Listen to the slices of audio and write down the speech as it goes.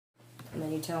and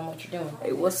then you tell them what you're doing.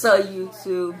 Hey, what's up,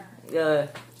 YouTube?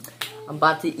 I'm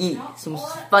about to eat some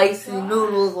spicy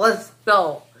noodles. Let's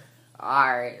go.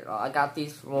 Alright, I got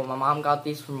these from, well, my mom got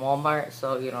these from Walmart,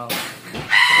 so, you know.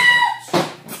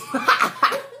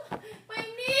 My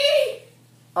knee!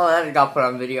 Oh, that just got put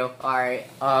on video. Alright,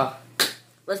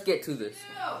 let's get to this.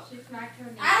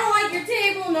 I don't like your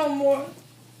table no more.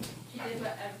 She did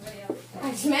what everybody else.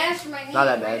 I smashed my knee Not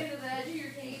that right bad. into the edge of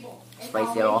your table.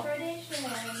 Spicy at all.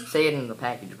 Say it in the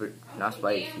package, but not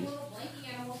spicy.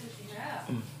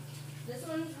 This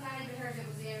one's not even hers. It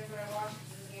was the other one I washed.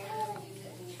 It was the other one.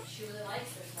 And she really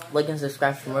likes this one. Like and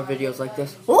subscribe for more videos like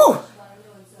this. Woo!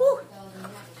 Woo!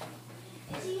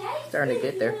 Starting to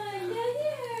get there.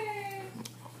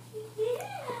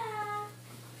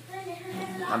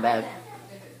 Not bad.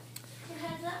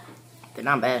 They're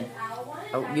not bad.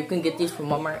 Oh, you can get these from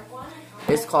Walmart.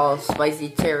 It's called spicy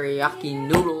teriyaki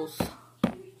noodles.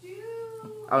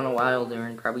 I don't know why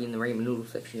they're probably in the ramen noodle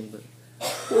section, but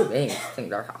oh, dang, these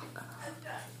things are hot.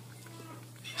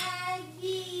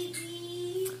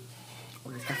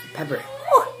 Oh, it's got some pepper.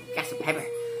 Oh, got some pepper.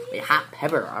 Wait, hot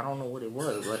pepper. I don't know what it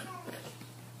was, but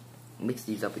mix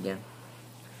these up again.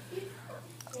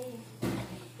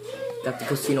 Got the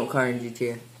casino car in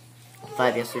GTA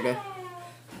 5 yesterday.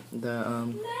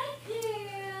 The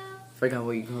forgot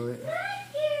what you call it.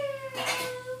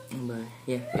 But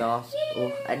yeah, y'all.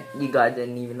 Well, you guys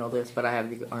didn't even know this, but I have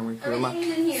the armor crew.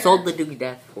 I sold the Duke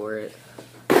Death for it.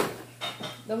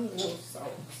 Those little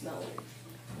salt smell.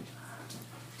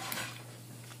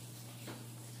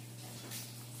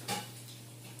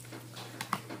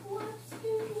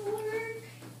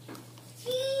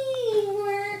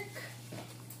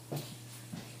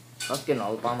 I was getting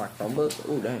all up on my Chromebook.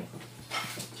 Oh, dang.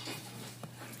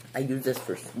 I use this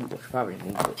for school. I probably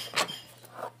need this.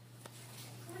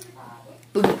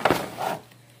 Boom.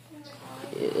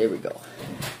 Yeah, there we go.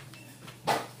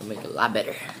 It'll make it a lot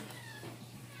better.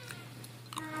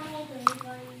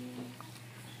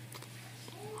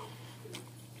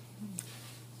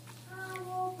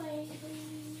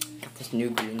 Got this new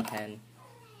green pen.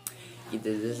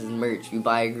 Either this is merch. You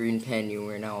buy a green pen, you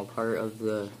are now a part of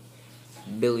the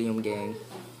Billiam gang.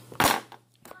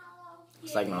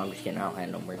 It's like, no, I'm just kidding. I don't have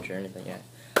no merch or anything yet.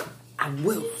 I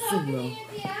will soon, though.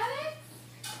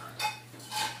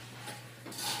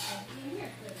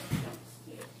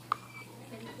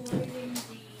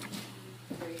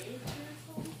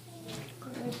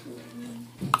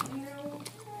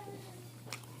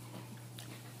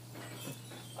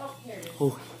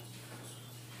 Oh.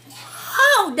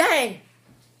 Oh, dang!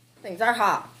 Things are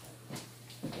hot.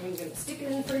 I'm gonna stick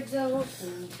it in the fridge though.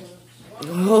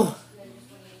 Oh.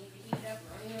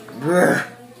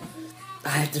 I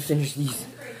have to finish these.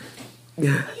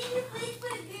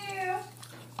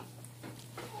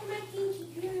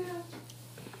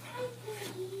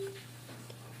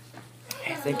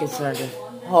 I think it's starting to.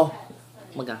 Oh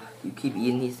my god, you keep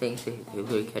eating these things, they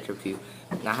will catch up to you.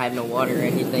 And I have no water or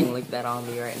anything like that on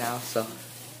me right now, so.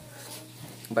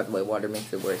 By the way, water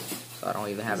makes it worse, so I don't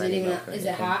even have any milk or Is it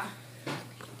anything. hot?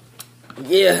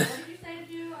 Yeah. What did you say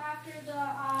to do after the,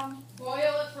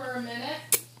 boil it for a minute?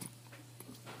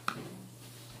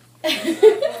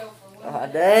 Ah,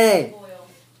 dang.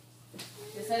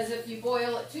 It says if you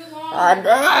boil it too long, Ah,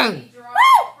 dang.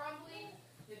 crumbly.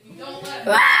 If you don't let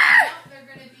them out, they're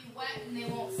going to be wet and they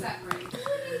won't separate. So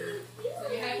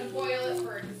you have to boil it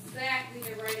for exactly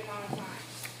the right amount of time.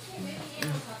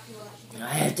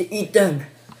 I have to eat them.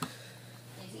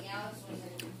 Alex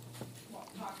wasn't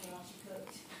talking while she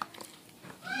cooked.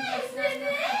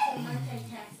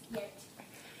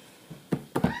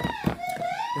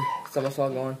 Someone's all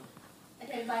going. I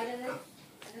took a bite of it.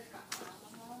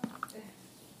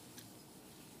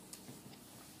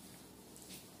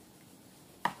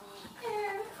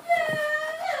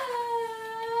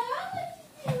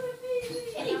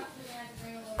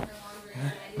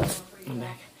 I'm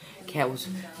back. Cat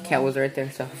was right there,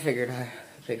 so I figured I'd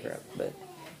pick her up. But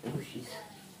oh, she's.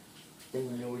 They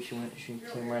don't know where she went. She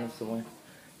came running somewhere.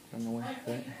 I don't know where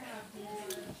she went.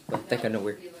 But I think I know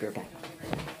where. Be right back.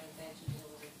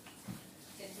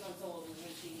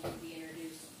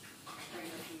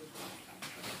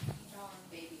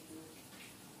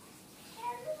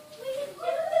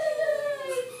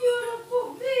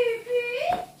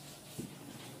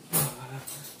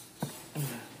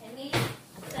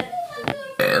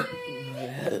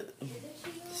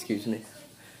 Excuse me.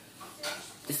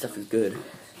 This stuff is good,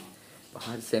 but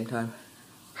hot at the same time.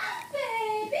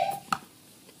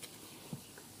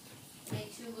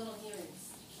 Make two little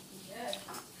humans. Good.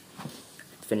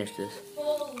 Finish this.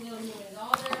 Full little humans.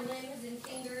 All their limbs and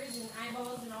fingers and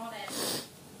eyeballs and all that.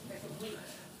 They're complete.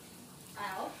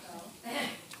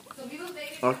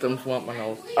 Autumn swamp my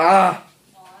nose. Ah!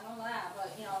 Well, I know that,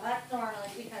 but you know, that's normally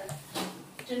because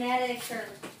genetics or.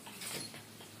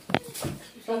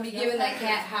 Don't be giving that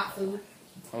cat hot food.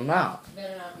 I'm not.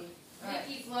 Better not be.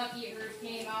 Nikki's lucky hers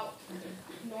came out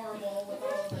normal with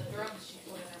all the drugs she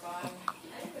put in her body.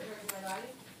 I didn't put drugs in my body.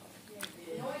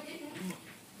 No, I didn't.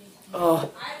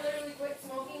 Oh. I literally quit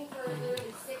smoking for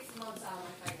literally 6 months out of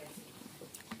my pregnancy.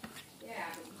 Yeah,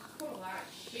 but you put a lot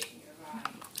of shit in your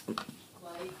body.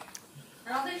 Like,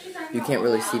 I don't think she's talking You about can't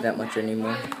really a see lot. that much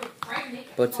anymore. while you were pregnant,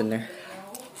 What's in there?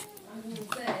 I'm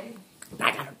gonna say.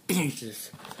 I gotta finish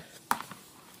this.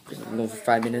 Just go for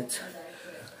 5 minutes.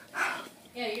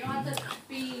 Yeah, you don't have to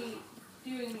be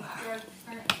doing drugs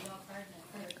currently while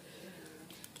pregnant.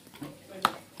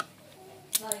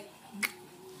 Like,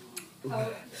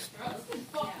 Drugs can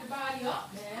fuck your body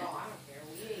up, man. oh, I don't care.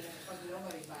 We ain't gonna fuck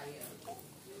nobody's body up.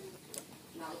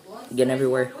 Now, once Getting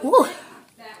everywhere. Woo!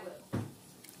 that will.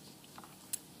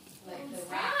 Like the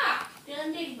Stop!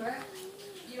 done big breath.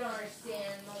 You don't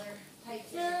understand, mother.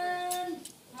 Pipes are different.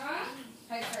 Huh?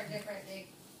 Pipes are different. They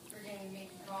freaking make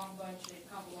you cough a bunch. They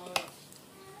couple on it.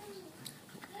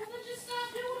 Well, then just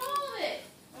stop doing all of it.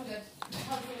 I'm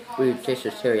good. Weird taste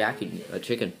of teriyaki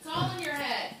chicken. It's all in your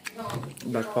head.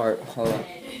 Best part. Hold on.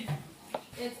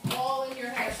 It's all in your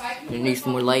head. If I can You put need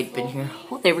some more light in here.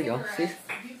 Oh, there we go. See? you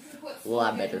can put A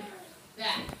lot better.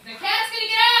 that. The cat's gonna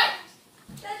get out!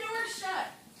 That door's shut.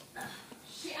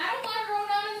 I don't want her going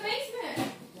down in the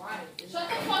basement. Why? Shut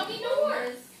the fucking door.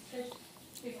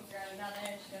 People driving down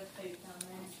there. She goes food down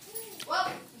there.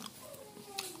 Well,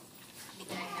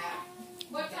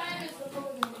 what time is the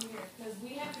boat gonna be here? Because we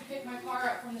have to pick my car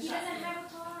up from the He shop. doesn't have a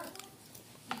car.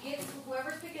 He gets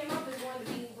whoever's picking him up is going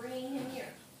to be bringing him here.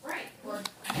 Right. Or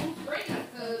bring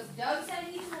it. Because Doug said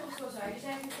he's supposed to. I just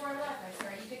asked him before I left. I said,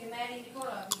 "Are you picking Maddie and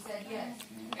Dakota up?" He said yes.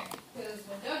 Because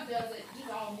when Doug does it, he's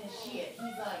on his shit.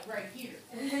 He's like right here.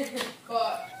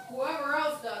 But whoever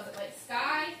else does it, like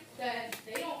Sky, then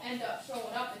they don't end up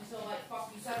showing up until like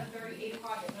fucking 7:30, 8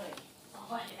 o'clock at night.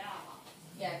 Oh yeah.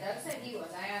 Yeah, Doug said he was.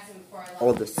 I asked him before I left.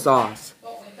 Oh, the sauce.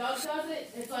 But when Doug does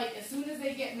it, it's like as soon as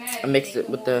they get mad. I mixed they it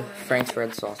come with the over and- Frank's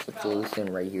red sauce that's loose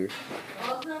in right here.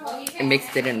 Well, he I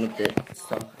mixed it in with it.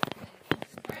 So,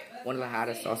 Right, that's one of the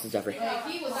hottest sauces ever. like,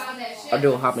 he was on that shit. I'll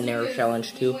do a habanero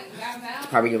challenge too. He went and got him out.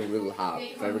 Probably gonna be really hot.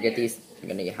 If I ever get these, I'm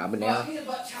gonna get habanero.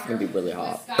 It's gonna be really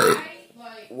hot. Sky,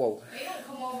 like, Whoa. they don't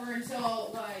come over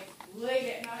until like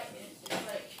late at night. It's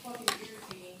like fucking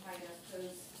irritating, kind of,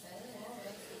 because.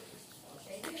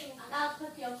 I'll cook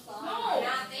your sauce. No. I'm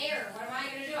not there. What am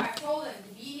I gonna do? I told him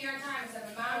to be here on time. I said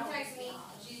my mom texted me.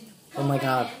 She's Oh my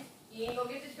God. You ain't go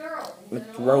get this girl. My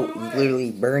throat is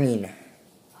literally burning.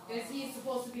 Is he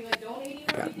supposed to be like donating?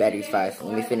 Got battery's 5.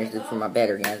 Let me finish this for my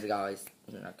battery, guys.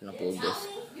 I'm not gonna upload this.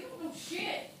 You don't know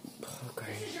shit.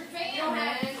 Okay. This is your We fan, don't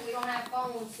man. have, we don't have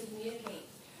phones to communicate.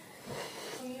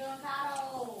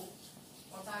 Comunicado.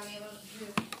 One time we able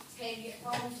to pay to get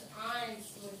phones on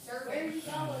with service. Where are you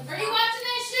going? Are you watching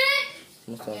that shit?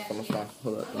 Almost done.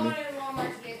 Hold up. I'm Let going me to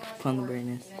Walmart to get lunch. find the for work.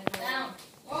 brightness. Down.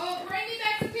 Well, bring me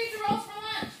back some pizza rolls for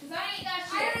lunch, because I ain't got I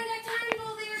shit. haven't got time to go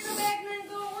there, come back, and then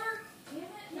go to work. Damn it,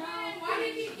 man. Why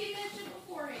didn't you get that shit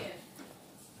beforehand?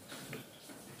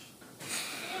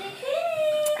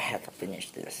 I have to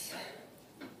finish this.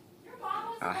 Your mom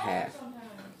was I have. sometimes.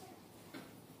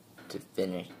 To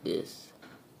finish this.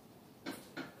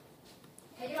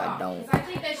 Take it If I off. don't, Because I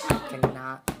think that shit's been,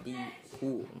 cannot be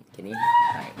cool. Can you?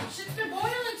 Alright. shit's been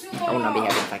boiling too long. I will not be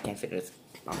happy if I can't finish it.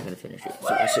 I'm gonna finish it. So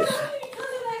that's it. Because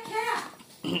of that cat.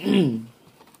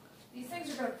 These things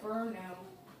are going to burn now.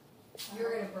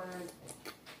 You're going to burn.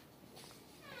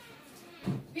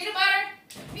 Peanut butter?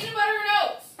 Peanut butter and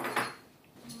oats?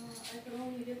 I can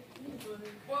only get peanut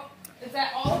butter. Well, is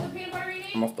that all of the peanut butter you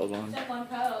need? Almost those ones. Except 1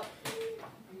 cup.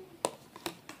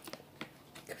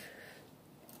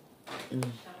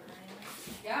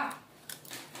 Yeah.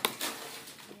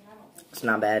 It's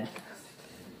not bad.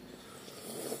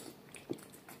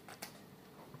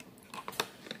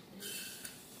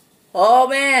 Oh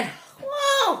man!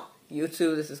 Whoa!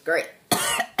 YouTube, this is great.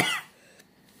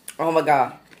 Oh my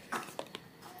god.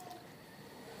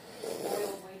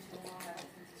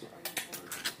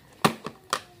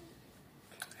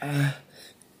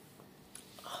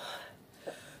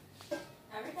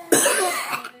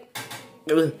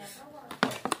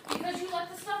 Because you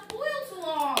let the stuff boil too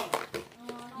long.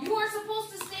 You are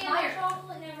supposed to stand My there.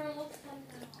 chocolate never looks like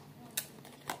that.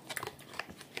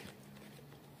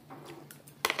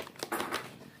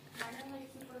 Mine are like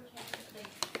super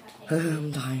chocolate, like,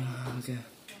 I'm dying. Okay.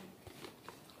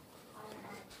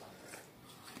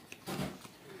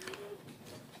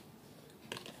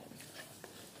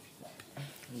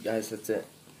 Guys, that's it.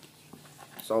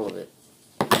 That's all of it.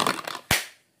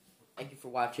 Thank you for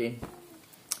watching.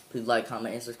 Please like,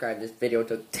 comment, and subscribe. This video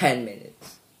took 10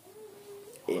 minutes.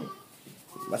 In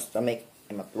my stomach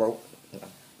and my throat,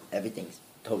 everything's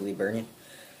totally burning.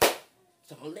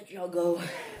 So I'll let y'all go.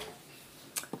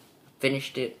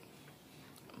 Finished it.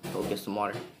 Go get some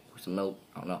water or some milk.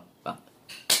 I don't know. But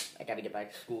I gotta get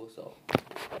back to school, so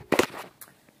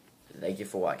thank you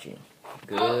for watching.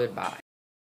 Goodbye.